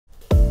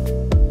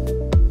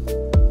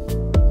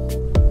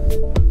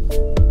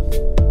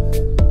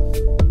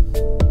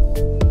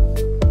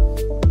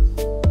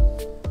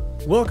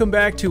Welcome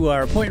back to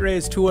our Point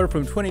Reyes Tour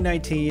from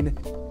 2019.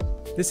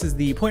 This is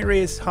the Point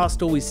Reyes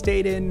hostel we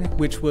stayed in,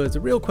 which was a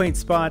real quaint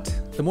spot.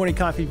 The morning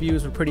coffee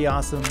views were pretty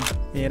awesome,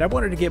 and I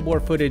wanted to get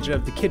more footage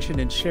of the kitchen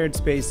and shared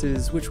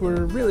spaces, which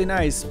were really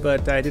nice,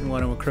 but I didn't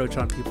want to encroach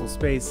on people's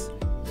space.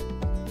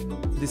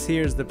 This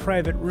here is the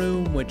private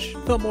room, which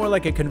felt more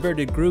like a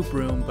converted group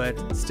room,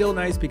 but still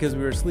nice because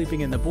we were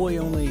sleeping in the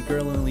boy-only,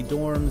 girl-only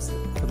dorms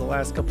for the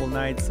last couple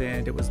nights,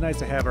 and it was nice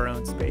to have our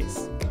own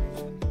space.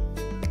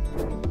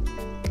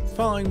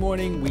 The following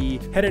morning, we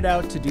headed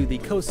out to do the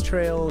Coast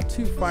Trail,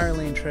 2 Fire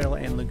Lane Trail,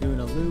 and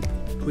Laguna Loop,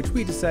 which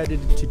we decided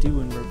to do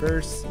in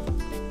reverse.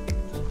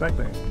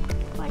 Blackberry.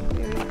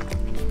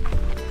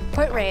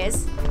 Point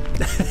Reyes.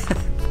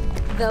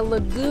 The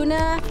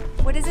Laguna,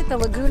 what is it? The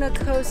Laguna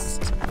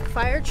Coast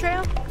Fire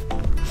Trail?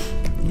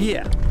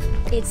 Yeah.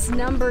 It's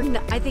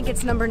I think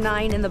it's number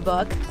 9 in the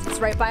book. It's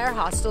right by our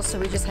hostel, so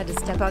we just had to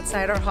step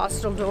outside our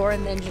hostel door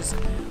and then just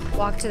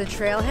walk to the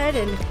trailhead,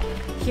 and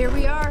here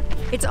we are.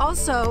 It's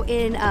also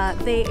in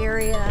Bay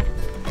Area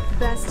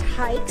Best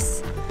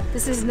Hikes.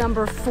 This is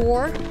number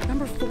 4.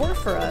 Number 4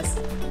 for us.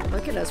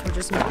 Look at us, we're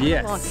just moving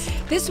along.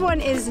 This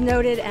one is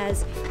noted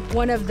as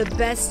one of the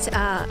best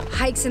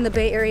hikes in the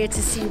Bay Area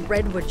to see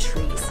redwood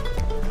trees.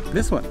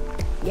 This one?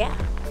 Yeah.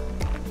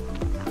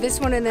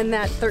 This one, and then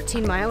that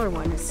 13-miler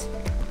one is.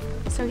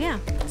 So yeah,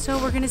 so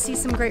we're gonna see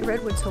some great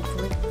redwoods,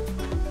 hopefully.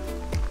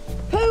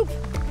 Poop!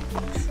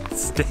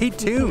 Stay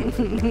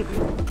tuned.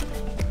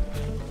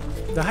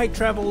 The hike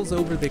travels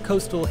over the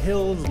coastal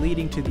hills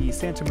leading to the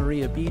Santa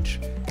Maria Beach,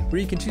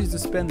 where you can choose to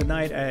spend the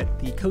night at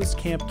the Coast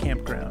Camp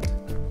campground.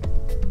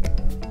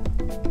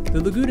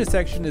 The Laguna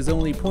section is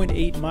only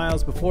 0.8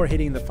 miles before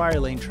hitting the Fire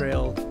Lane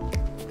Trail.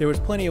 There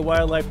was plenty of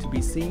wildlife to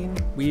be seen.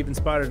 We even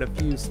spotted a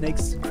few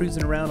snakes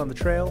cruising around on the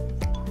trail.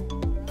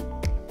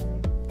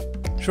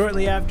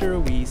 Shortly after,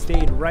 we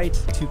stayed right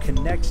to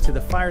connect to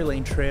the Fire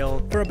Lane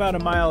Trail for about a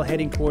mile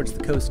heading towards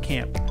the Coast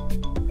Camp.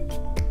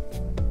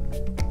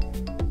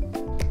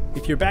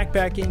 If you're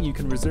backpacking, you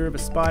can reserve a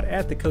spot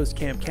at the Coast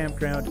Camp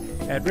campground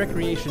at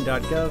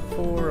recreation.gov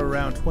for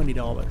around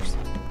 $20.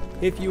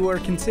 If you are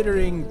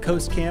considering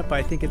Coast Camp,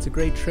 I think it's a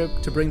great trip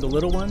to bring the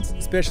little ones,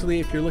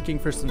 especially if you're looking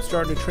for some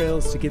starter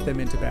trails to get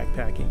them into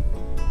backpacking.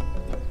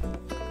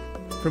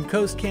 From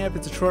Coast Camp,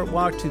 it's a short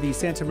walk to the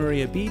Santa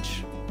Maria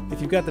Beach.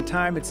 If you've got the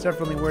time, it's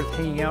definitely worth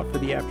hanging out for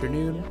the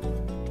afternoon.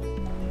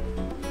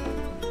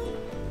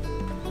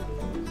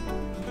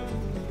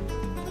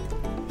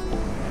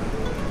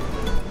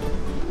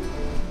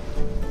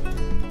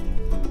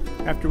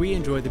 After we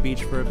enjoyed the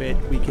beach for a bit,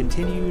 we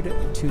continued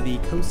to the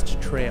Coast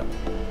Trail.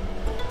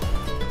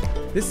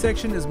 This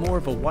section is more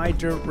of a wide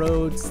dirt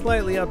road,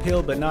 slightly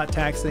uphill but not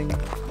taxing.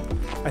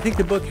 I think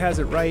the book has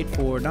it right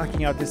for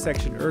knocking out this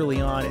section early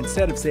on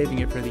instead of saving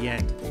it for the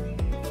end.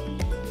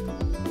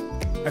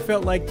 I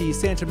felt like the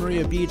Santa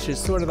Maria Beach is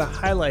sort of the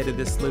highlight of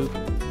this loop,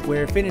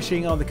 where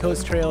finishing on the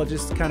Coast Trail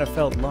just kind of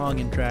felt long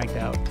and dragged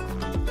out.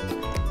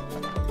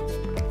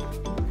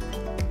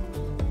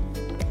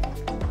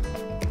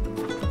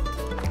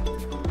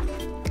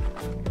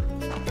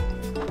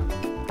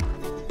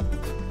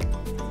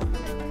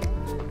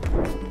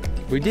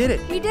 We did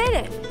it! We did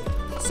it!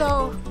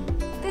 So,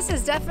 this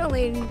is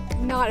definitely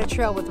not a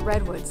trail with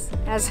redwoods,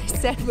 as I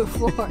said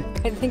before.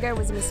 I think I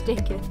was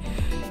mistaken.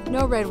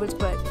 No redwoods,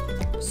 but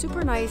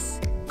super nice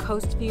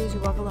coast views.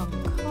 You walk along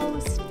the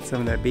coast.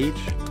 Some of that beach?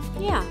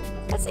 Yeah,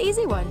 that's an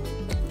easy one.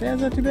 Yeah,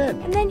 it's not too bad.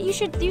 And then you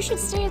should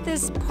stay at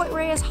this Point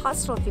Reyes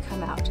hostel if you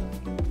come out.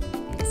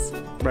 It's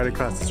right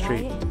across the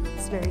street.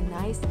 It's very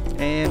nice.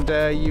 And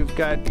you've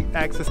got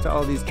access to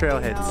all these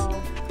trailheads.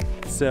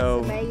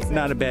 So,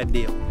 not a bad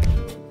deal.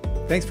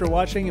 Thanks for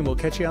watching, and we'll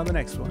catch you on the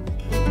next one.